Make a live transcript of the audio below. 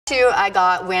tattoo I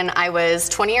got when I was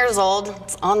 20 years old.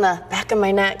 It's on the back of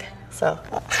my neck. So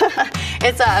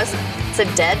it's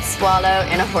a dead swallow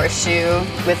in a horseshoe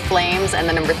with flames and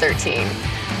the number 13.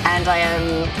 And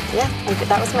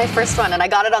that was my first one. And I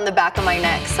got it on the back of my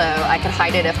neck so I could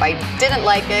hide it if I didn't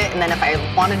like it. And then if I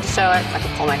wanted to show it, I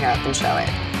could pull my hair up and show it.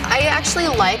 I actually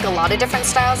like a lot of different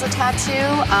styles of tattoo.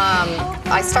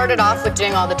 I started off with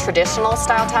doing all the traditional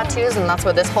style tattoos, and that's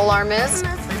what this whole arm is.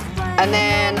 And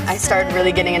then I started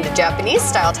really getting into Japanese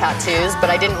style tattoos, but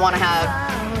I didn't want to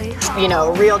have, you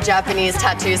know, real Japanese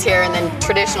tattoos here and then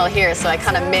traditional here, so I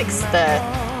kind of mixed the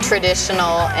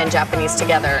traditional and Japanese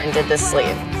together and did this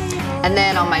sleeve. And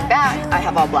then on my back, I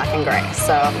have all black and gray,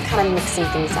 so I'm kind of mixing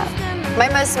things up. My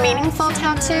most meaningful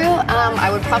tattoo, I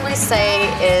would probably say,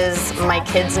 is my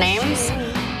kids' names.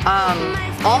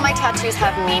 All my tattoos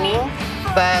have meaning,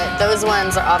 but those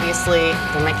ones are obviously,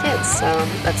 they're my kids, so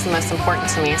that's the most important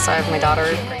to me. So I have my daughter.